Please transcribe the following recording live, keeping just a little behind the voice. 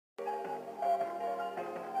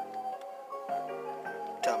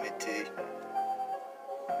Tommy T,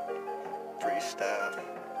 Freestyle,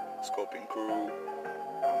 Scoping Crew.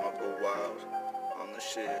 I'ma go wild on the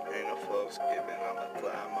shit, ain't no fucks given. I'm a fly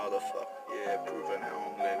motherfucker, yeah, proving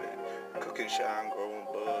how I'm living. Cooking, shine, growing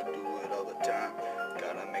bud, do it all the time.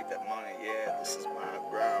 Gotta make that money, yeah, this is my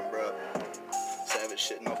grind, bruh. Savage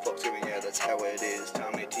shit, no fucks given, yeah, that's how it is.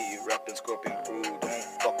 Tommy T, rapping, Scorpion Crew, don't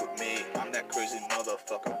fuck with me. I'm that crazy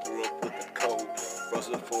motherfucker, grew up with the code.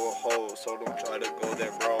 Rusted for a hole, so don't try to go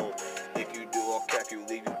there, bro. If you do, I'll cap you,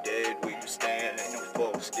 leave you dead where you stand. Ain't no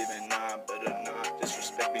folks giving nine, better not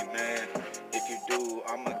disrespect me, man. If you do,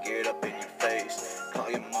 I'ma get up in your face. Call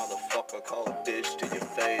you motherfucker, call a bitch to your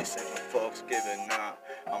face. Ain't no folks giving nine.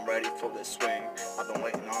 I'm ready for the swing. I've been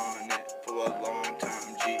waiting on it for a long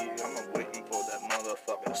time, G. I'm waiting for that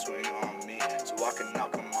motherfucker to swing on me, so I can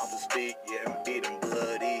knock him off his feet, yeah, and beat him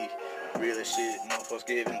bloody. Real as shit, no folks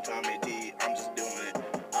giving Tommy D. I'm just doing it.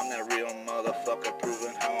 I'm that real motherfucker,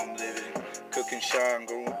 proving how I'm living. Cooking, shine,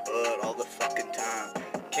 growing bud all the fucking time.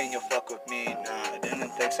 Can you fuck with me? Nah, I didn't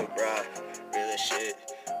think so, bruh. Real as shit,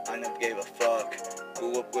 I never gave a fuck.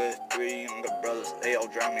 Grew up with 3 younger brothers, they all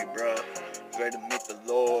drowned me, bruh. Ready to meet the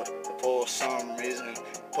Lord, but for some reason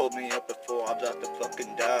pulled me up before I was about to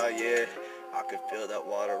fucking die, yeah. I could feel that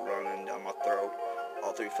water running down my throat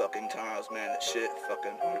all 3 fucking times, man, that shit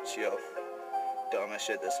fucking hurts, yo. Dumb as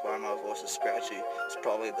shit, that's why my voice is scratchy. It's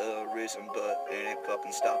probably the reason, but it ain't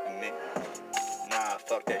fucking stopping me. Nah,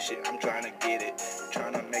 fuck that shit, I'm trying to get it.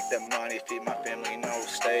 Trying to make that money, feed my family, no,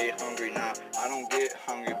 stay hungry. Nah, I don't get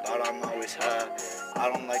hungry, but I'm always high. I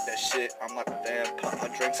don't like that shit, I'm like a vampire.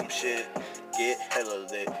 I drink some shit, get hella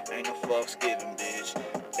lit. Ain't no fucks given, bitch.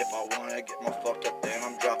 If I wanna get more fucked up, then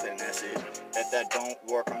I'm dropping acid. If that don't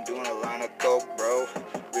work, I'm doing a line of coke, bro.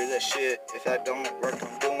 Real as shit, if that don't work,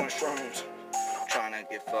 I'm doing shrooms. Trying to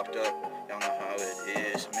get fucked up, y'all know how it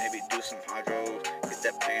is. Maybe do some hydro, get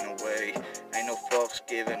that pain away. Ain't no fucks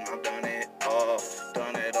given, I've done it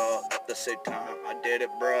all at the same time. I did it,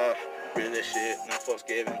 bruh. Real as shit, no fucks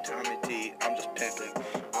given. Tommy T, I'm just pimping.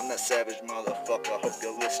 I'm that savage motherfucker, hope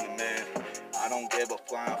you're listening, man. I don't give a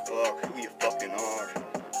flying fuck who you fucking are.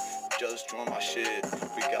 Just join my shit,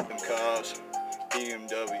 we got them cars,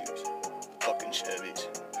 BMWs, fucking Chevys.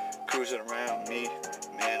 Cruising around me,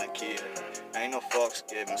 man, a kid. Ain't no fucks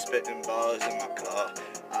given, spitting bars in my car.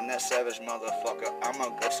 I'm that savage motherfucker, I'ma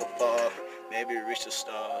go so far, maybe reach the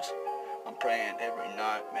stars. I'm praying every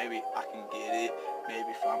night, maybe I can get it,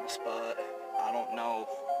 maybe find my spot. I don't know,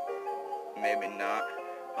 maybe not.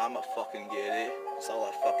 I'ma fucking get it, that's all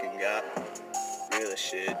I fucking got. Real as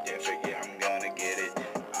shit, damn sure, yeah, I'm gonna get it.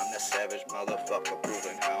 I'm that savage motherfucker,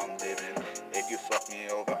 proving how I'm living. If you fuck me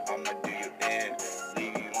over, I'ma do you in.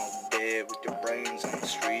 Leave you on dead with your brains on the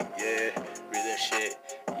street, yeah. Real as shit,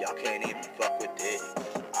 y'all can't even fuck with it.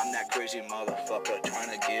 I'm that crazy motherfucker trying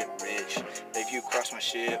to get rich. If you cross my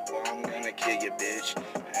shit, well, I'm gonna kill you, bitch.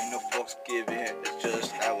 Ain't no fucks given, it's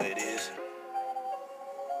just how it is.